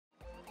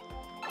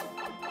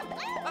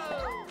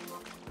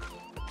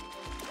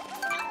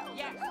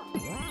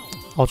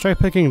I'll try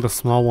picking the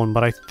small one,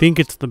 but I think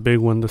it's the big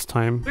one this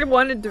time. I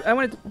wanted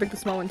to pick the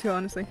small one too,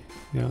 honestly.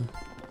 Yeah.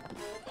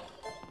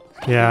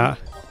 Yeah.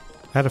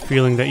 I had a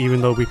feeling that even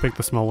though we picked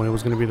the small one, it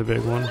was going to be the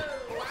big one.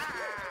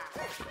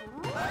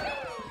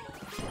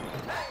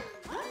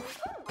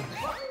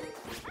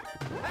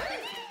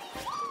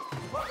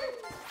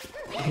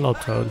 Hello,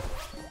 Toad.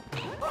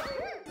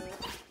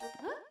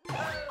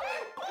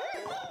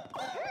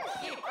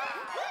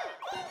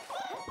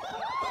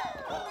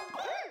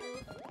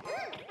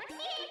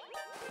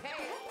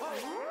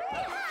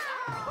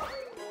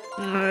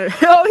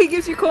 Oh, he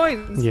gives you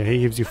coins! Yeah, he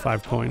gives you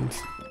 5 coins.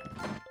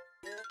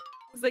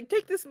 He's like,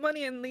 take this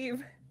money and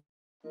leave.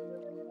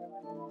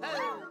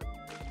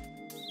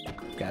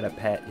 Gotta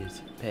pet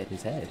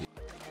his head.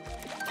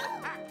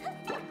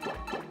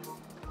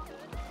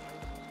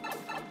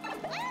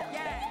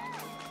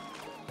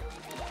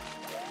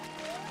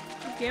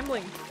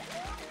 Gambling.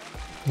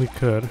 We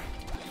could.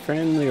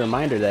 Friendly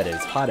reminder that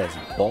it's hot as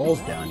balls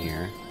down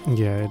here.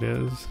 Yeah, it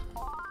is.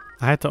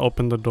 I had to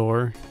open the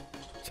door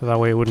so that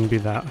way it wouldn't be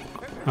that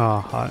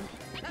hot.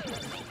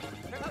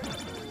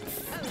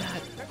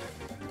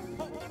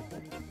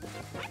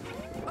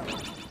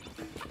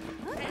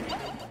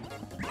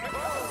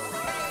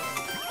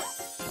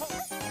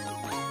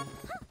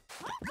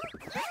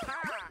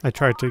 I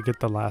tried to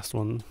get the last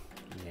one.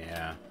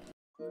 Yeah.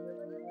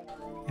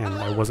 And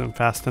I wasn't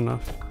fast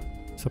enough,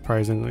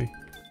 surprisingly.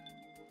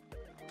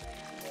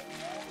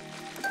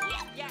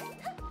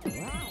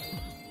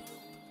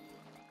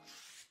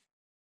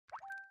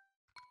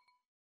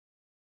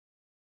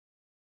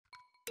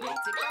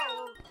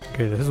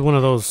 Okay, this is one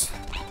of those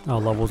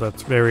levels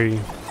that's very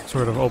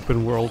sort of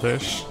open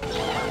world-ish.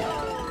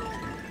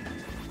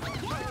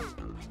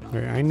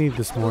 Okay, I need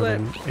this more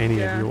than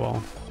any of you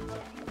all.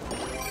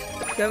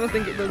 I don't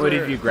think it What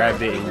if you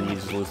grabbed it and you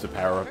just lose the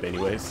power up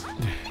anyways?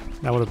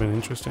 That would have been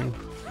interesting.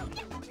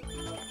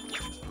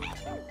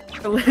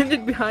 I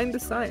landed behind the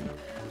sign.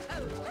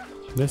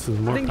 This is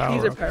more I think power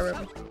these are ups. power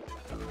ups.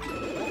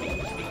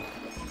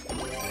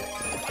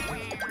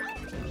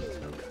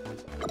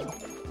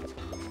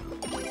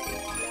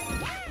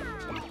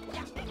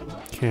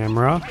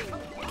 Camera.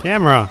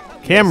 Camera.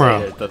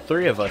 Camera. The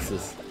three of us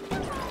is...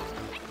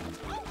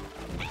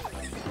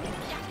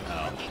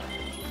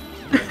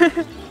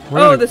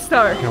 Oh, the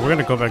star. Yeah, we're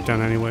gonna go back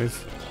down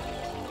anyways.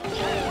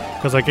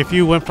 Because like if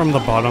you went from the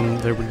bottom,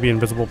 there would be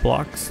invisible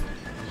blocks.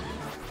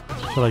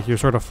 So like you're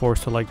sort of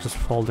forced to like just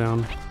fall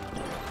down.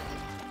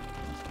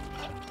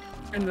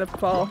 And the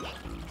fall.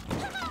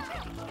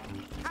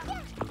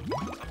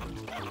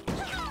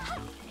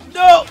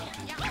 No!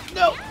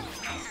 No!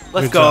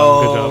 Let's Good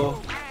go!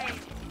 job,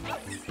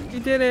 You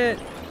did it.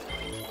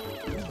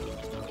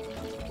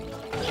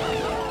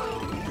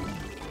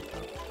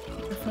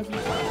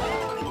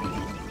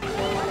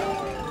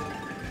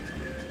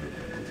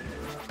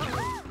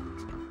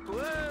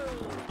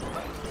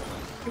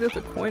 That's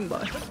a coin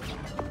box.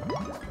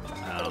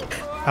 Oh.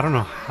 I don't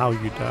know how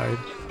you died.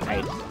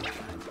 I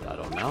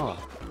don't know.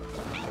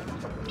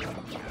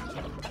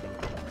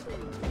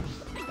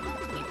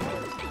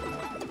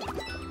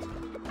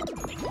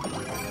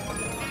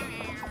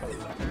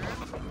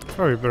 It's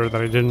probably better that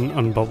I didn't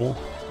unbubble.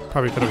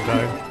 Probably could have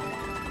died.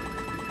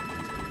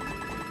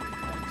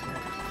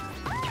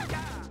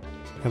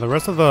 And the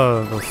rest of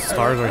the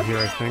stars are here,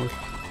 I think.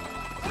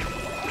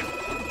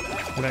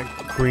 And that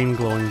green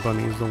glowing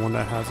bunny is the one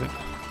that has it.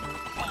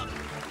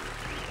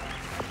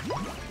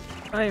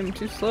 I am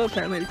too slow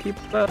apparently to keep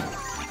up.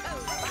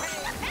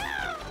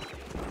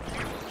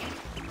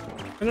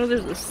 I know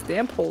there's a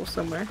stamp hole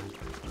somewhere.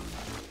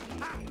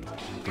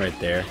 Right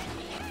there.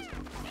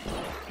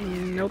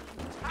 Nope.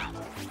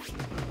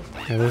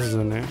 Yeah, this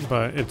isn't it,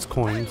 but it's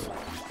coins.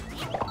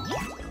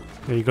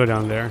 Yeah, you go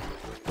down there.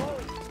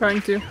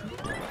 Trying to.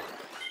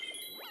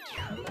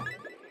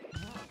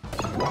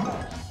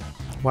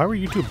 Why were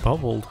you two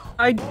bubbled?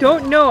 I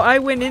don't know. I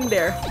went in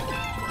there.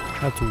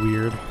 That's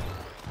weird.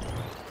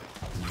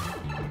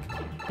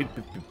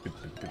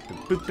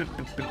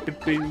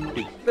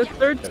 The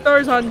third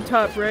star's on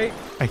top, right?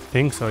 I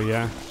think so,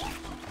 yeah.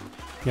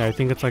 Yeah, I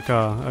think it's like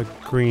a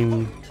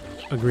green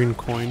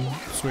coin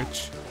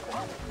switch.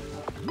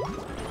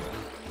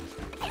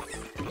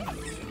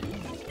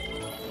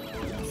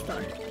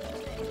 Star.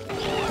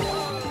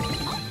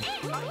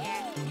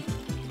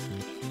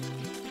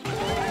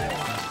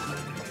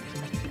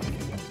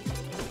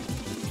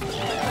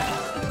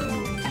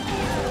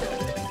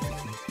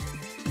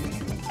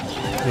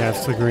 Yeah,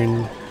 it's the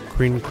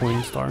green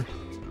coin star.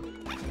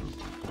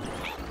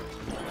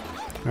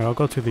 Alright, I'll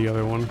go to the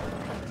other one.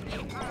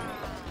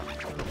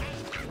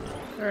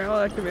 Alright,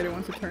 I'll activate it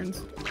once it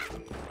turns.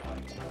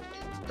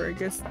 Or I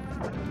guess.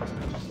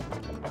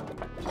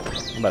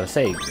 I'm about to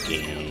say,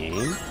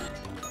 game.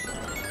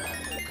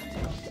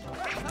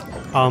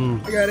 I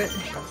got it.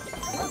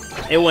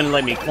 It wouldn't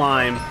let me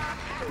climb.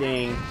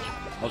 Dang.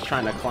 I was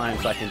trying to climb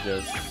so I can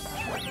just...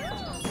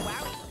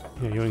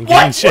 Yeah, you ain't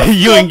getting shit.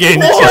 You ain't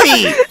getting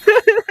shit.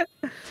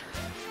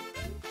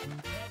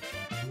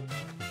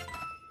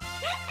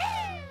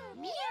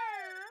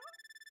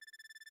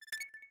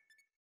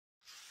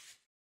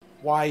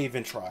 Why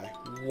even try?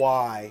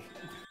 Why?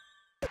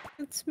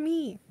 It's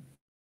me.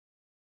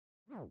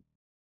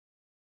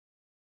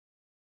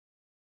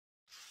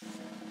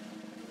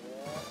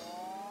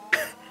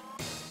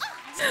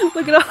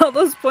 Look at all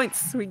those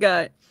points we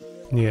got.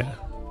 Yeah.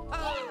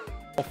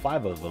 All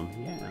 5 of them.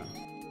 Yeah.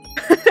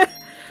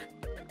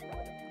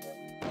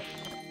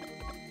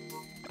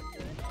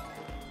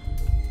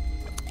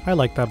 I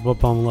like that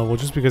bob-omb level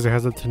just because it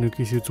has the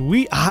tanooki suits.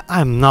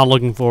 I'm not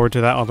looking forward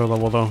to that other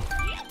level though.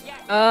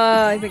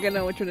 I think I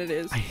know which one it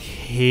is. I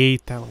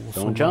hate that level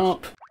so Don't much.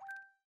 jump.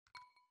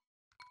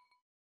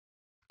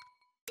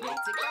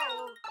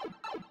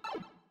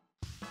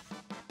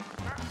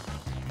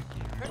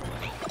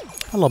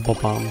 I love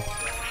bob-omb.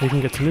 We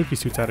can get tanooki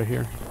suits out of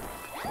here.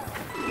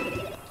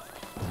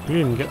 We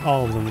didn't get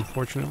all of them,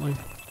 unfortunately.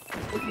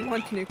 If you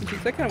want Tanooki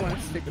suits, I kind of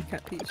want to stick with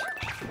Cat Peach.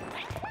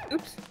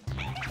 Oops.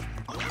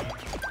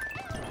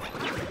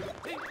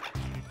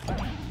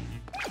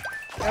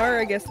 Or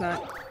I guess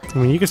not. I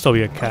mean, you can still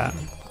be a cat.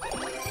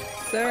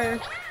 Sir.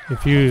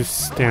 If you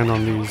stand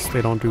on these,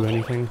 they don't do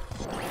anything.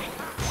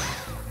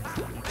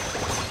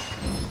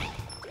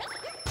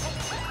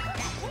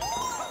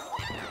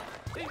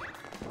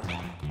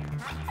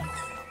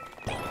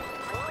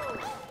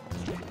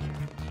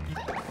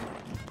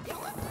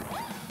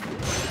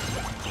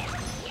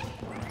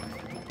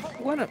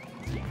 What up?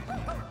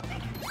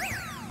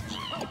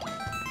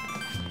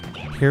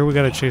 Here we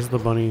gotta chase the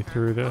bunny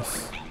through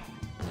this.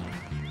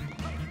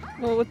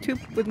 Well,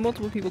 with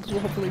multiple people, this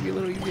will hopefully be a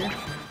little easier.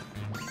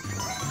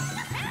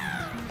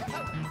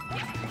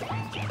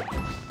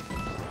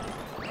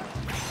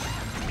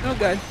 Oh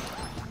god.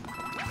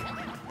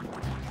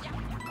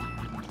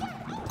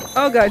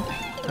 Oh god.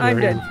 I'm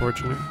Very dead.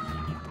 unfortunate.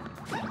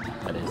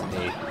 That is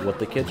what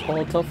the kids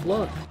call tough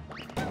luck.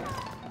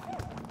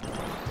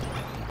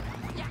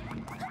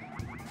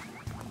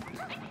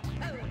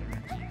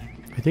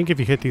 I think if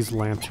you hit these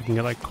lamps, you can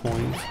get like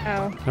coins.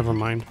 Ow. Never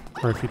mind.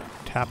 Or if you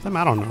tap them,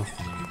 I don't know.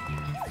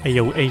 Hey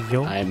yo, hey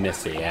yo. I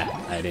missed it, yeah.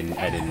 I didn't.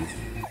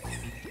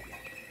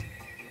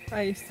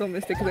 I still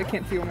missed it because I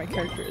can't see where my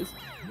character is.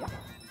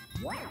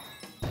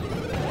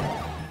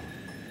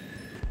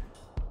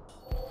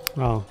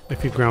 Oh,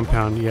 if you ground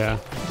pound, yeah.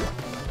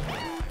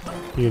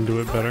 You can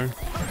do it better.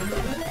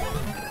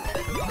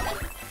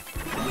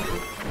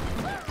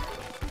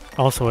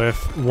 Also,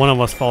 if one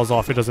of us falls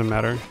off, it doesn't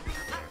matter.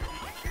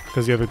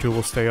 Because the other two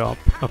will stay up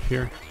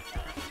here.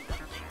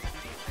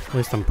 At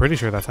least I'm pretty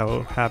sure that's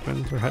how it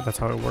happens, or that's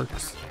how it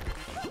works.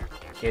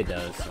 It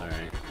does.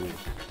 Alright, cool.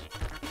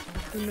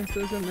 I missed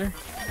those in there.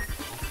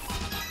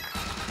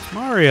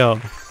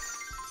 Mario!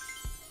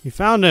 You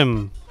found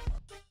him!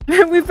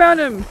 We found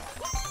him!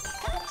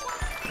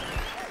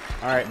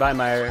 Alright, bye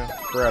Mario.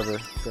 Forever.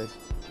 Good.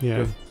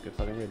 Yeah. Good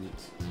fucking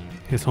riddance.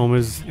 His home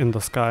is in the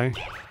sky.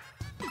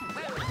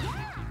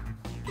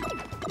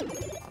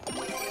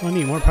 I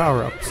need more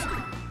power-ups.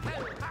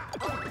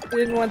 I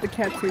didn't want the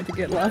cat food to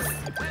get lost.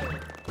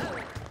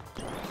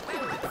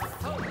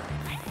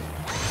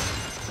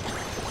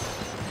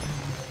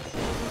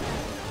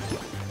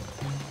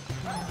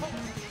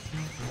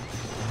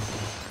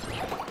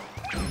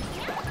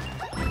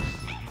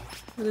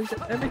 There's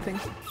everything.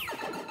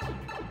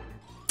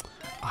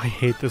 I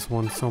hate this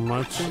one so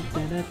much.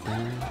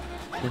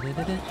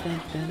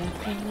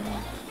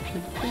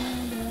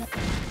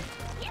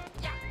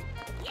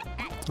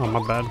 Oh,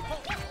 my bad.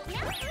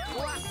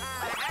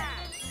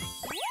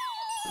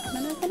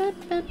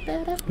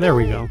 There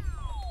we go.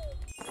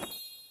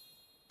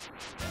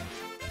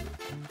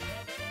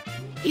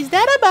 Is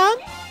that a bomb?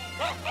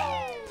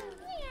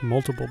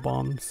 Multiple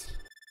bombs.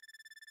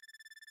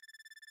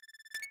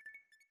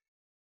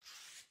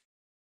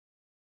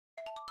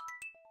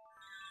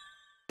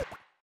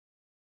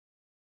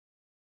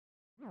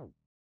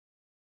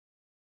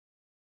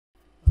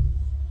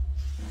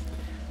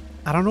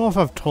 I don't know if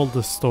I've told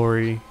this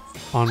story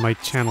on my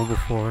channel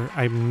before.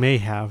 I may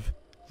have.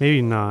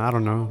 Maybe not, I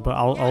don't know, but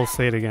I'll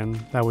say it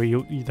again. That way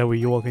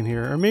you all can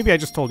hear. Or maybe I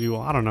just told you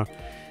all, I don't know.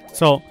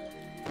 So,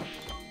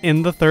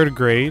 in the 3rd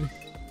grade,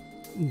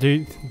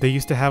 they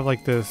used to have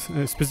like this,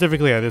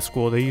 specifically at this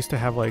school, they used to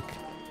have like,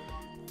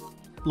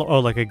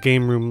 like a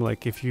game room,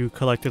 like if you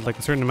collected like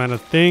a certain amount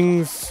of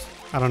things,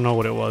 I don't know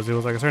what it was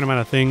like a certain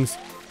amount of things,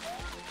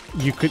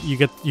 you could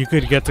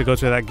get to go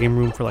to that game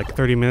room for like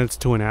 30 minutes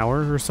to an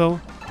hour or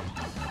so.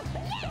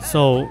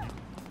 So,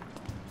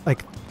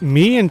 like,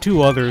 me and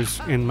 2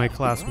 others in my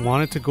class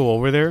wanted to go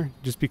over there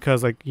just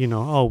because, like, you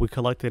know, oh, we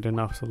collected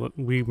enough, so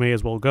we may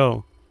as well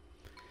go.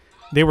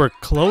 They were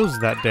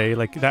closed that day,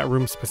 like that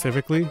room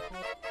specifically.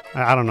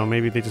 I don't know,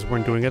 maybe they just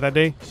weren't doing it that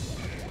day.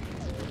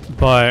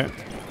 But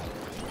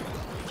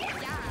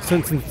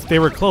since they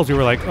were closed, we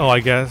were like, oh, I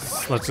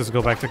guess let's just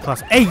go back to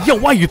class. Hey, yo,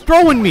 why are you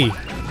throwing me?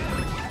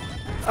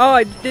 Oh,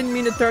 I didn't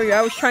mean to throw you.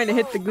 I was trying to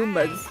hit the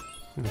Goombas.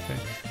 Okay.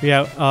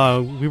 Yeah,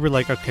 we were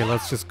like, okay,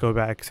 let's just go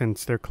back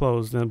since they're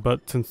closed.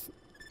 But since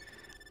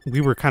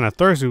we were kind of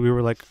thirsty, we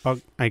were like, oh,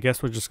 I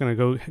guess we're just gonna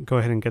go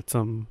ahead and get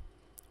some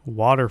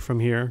water from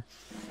here,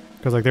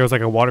 because like there was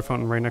like a water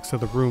fountain right next to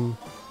the room.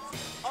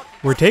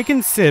 we're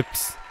taking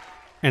sips,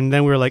 and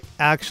then we're like,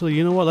 actually,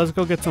 you know what? Let's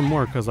go get some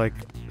more, because, like,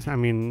 I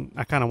mean,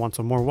 I kind of want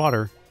some more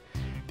water.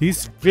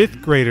 These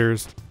 5th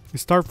graders, they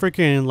start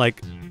freaking,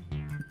 like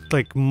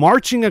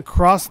marching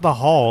across the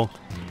hall,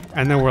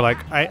 and then we're like,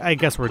 I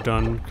guess we're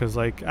done, because,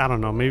 like, I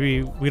don't know,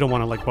 maybe we don't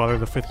want to, like, bother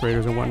the 5th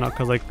graders and whatnot,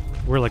 because, like,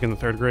 we're, like, in the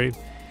 3rd grade.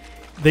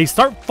 They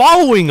start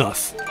following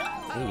us!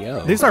 Hey,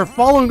 yo. They start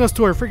following us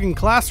to our freaking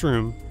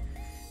classroom.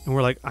 And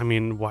we're like, I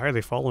mean, why are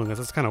they following us?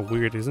 That's kind of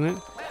weird, isn't it?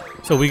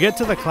 So we get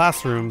to the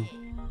classroom,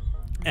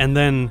 and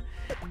then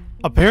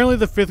apparently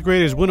the 5th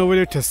graders went over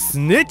there to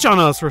snitch on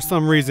us for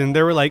some reason.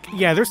 They were like,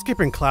 yeah, they're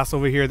skipping class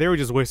over here. They were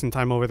just wasting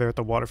time over there at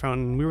the water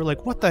fountain. And we were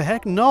like, what the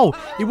heck? No,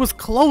 it was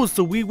closed.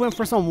 So we went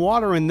for some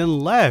water and then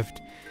left.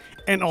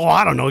 And oh,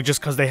 I don't know, just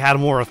because they had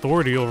more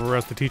authority over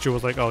us, the teacher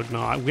was like, oh,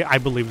 no, I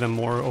believe them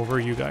more over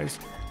you guys.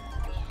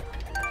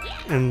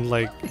 And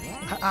like,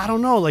 I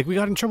don't know, like we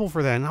got in trouble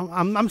for that, and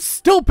I'm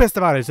still pissed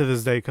about it to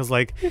this day, because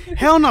like,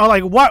 hell no,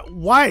 like what,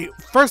 why,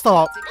 first of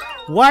all,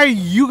 why are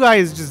you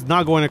guys just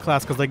not going to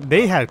class? Because like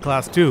they had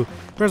class too.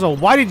 First of all,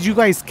 why did you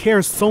guys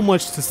care so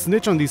much to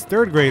snitch on these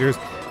 3rd graders?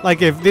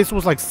 Like if this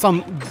was like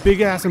some big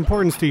ass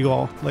importance to you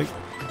all, like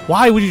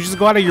why would you just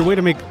go out of your way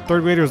to make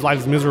 3rd graders'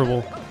 lives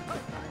miserable?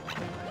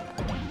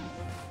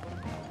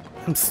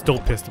 I'm still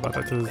pissed about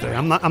that to this day.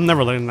 I'm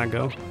never letting that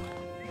go.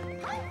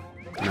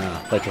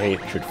 Nah, let your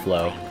hatred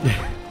flow.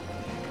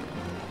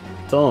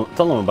 tell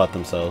them about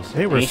themselves.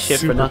 They were Ain't shit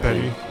super for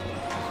nothing. petty.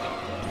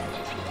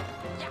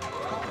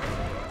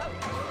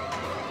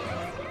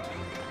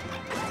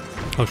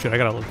 Oh shit, I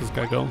gotta let this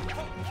guy go.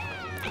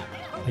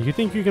 You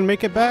think you can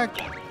make it back?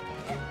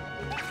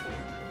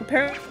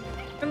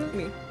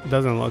 Apparently.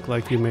 Doesn't look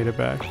like you made it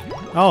back.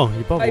 Oh,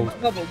 you bubbled. I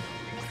bubbled.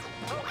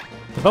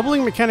 The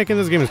bubbling mechanic in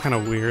this game is kind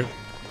of weird.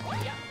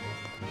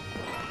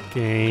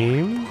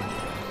 Game.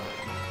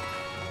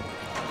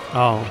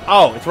 Oh.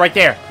 Oh, it's right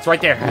there. It's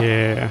right there.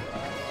 Yeah.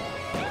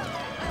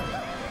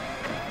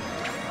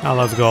 Now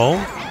let's go.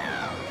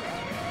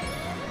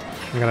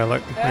 I gotta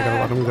let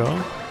him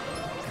go.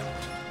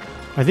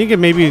 I think it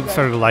maybe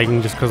started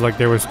lagging just because like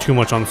there was too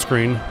much on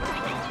screen.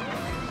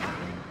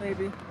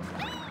 Maybe.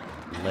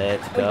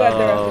 Let's Oh, God,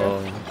 they're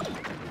go.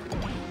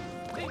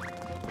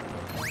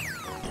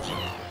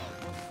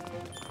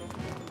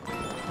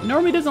 It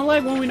normally doesn't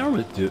lag when we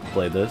normally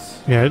play this.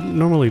 Yeah, it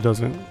normally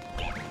doesn't.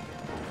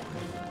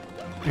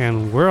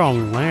 And we're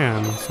on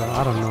land, so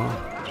I don't know.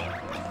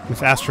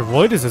 Miss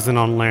Astrovoidus isn't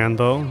on land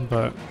though,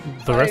 but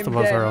the rest of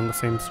us are on the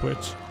same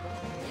switch.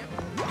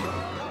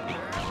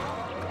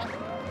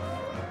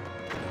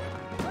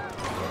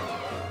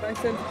 My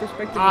sense of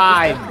perspective is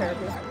just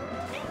terrible.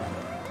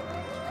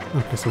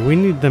 Okay, so we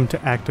need them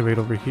to activate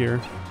over here.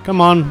 Come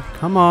on,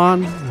 come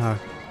on.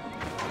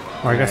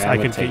 Or I guess I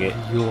could get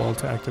you all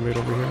to activate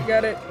over here.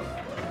 Got it.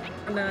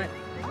 I'm not.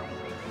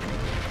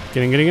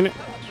 Getting it.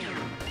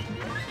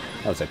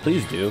 I was like,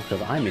 please do,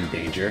 because I'm in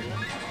danger.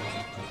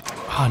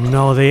 Oh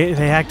no, they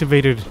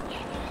activated.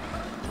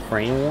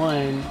 Frame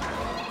 1.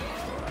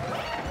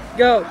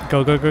 Go.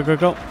 Go.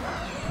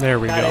 There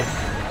we go.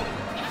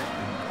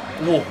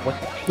 Whoa, what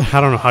the?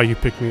 I don't know how you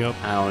picked me up.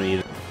 I don't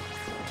either.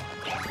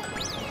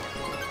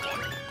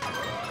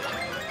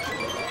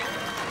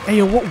 Hey,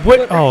 yo,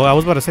 what? Oh, I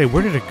was about to say,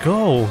 where did it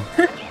go?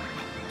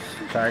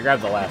 Sorry, I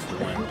grabbed the last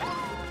one.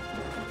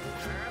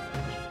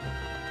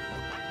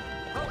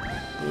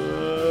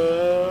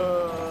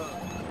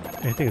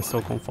 I think it's still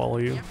gonna follow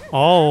you.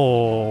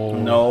 Oh.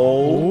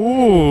 No.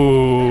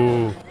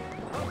 Ooh.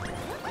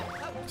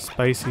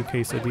 Spicy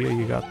quesadilla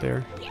you got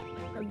there.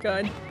 Oh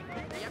god.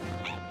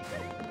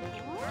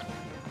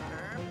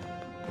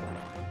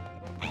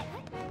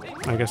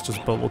 I guess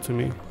just bubble to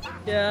me.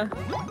 Yeah.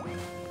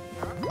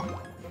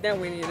 Now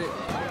we need it.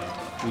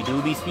 We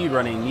do be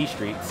speedrunning these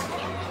streets.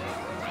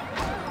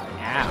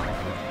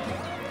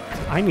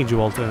 Ow. I need you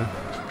all to.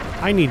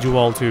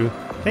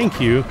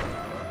 Thank you.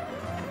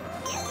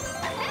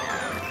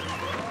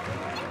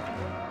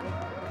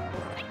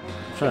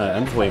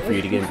 I'm just waiting for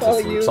you to get into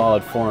some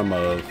solid form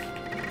of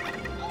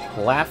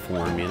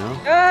platform, you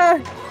know? Ah!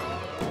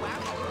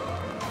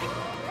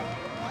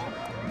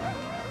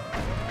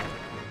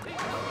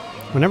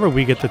 Whenever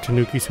we get the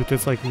Tanooki suit,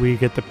 it's like we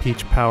get the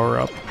Peach power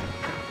up.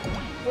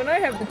 When I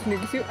have the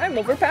tanooki suit, I'm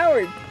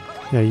overpowered.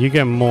 Yeah, you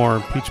get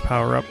more Peach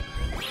power up.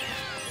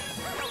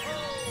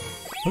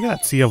 Look at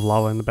that sea of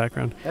lava in the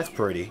background. That's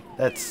pretty.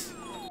 That's...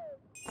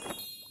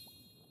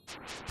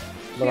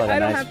 Look like I a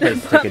don't nice have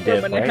place that to take a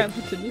dip, when I right? have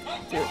the tanooki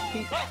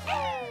suit.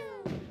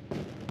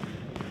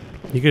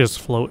 You could just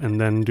float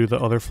and then do the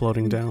other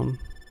floating down.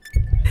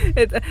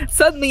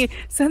 Suddenly,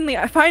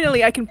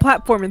 finally, I can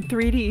platform in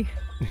 3D.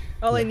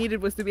 All I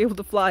needed was to be able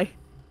to fly.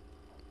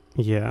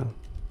 Yeah.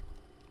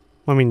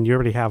 I mean, you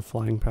already have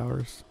flying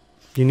powers.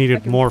 You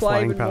needed more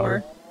flying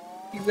power.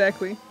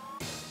 Exactly.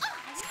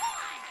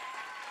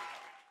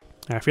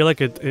 I feel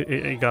like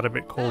it got a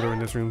bit colder in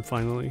this room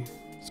finally.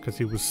 It's because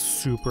it was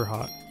super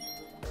hot.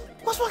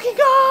 Let's fucking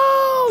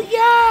go!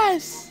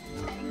 Yes!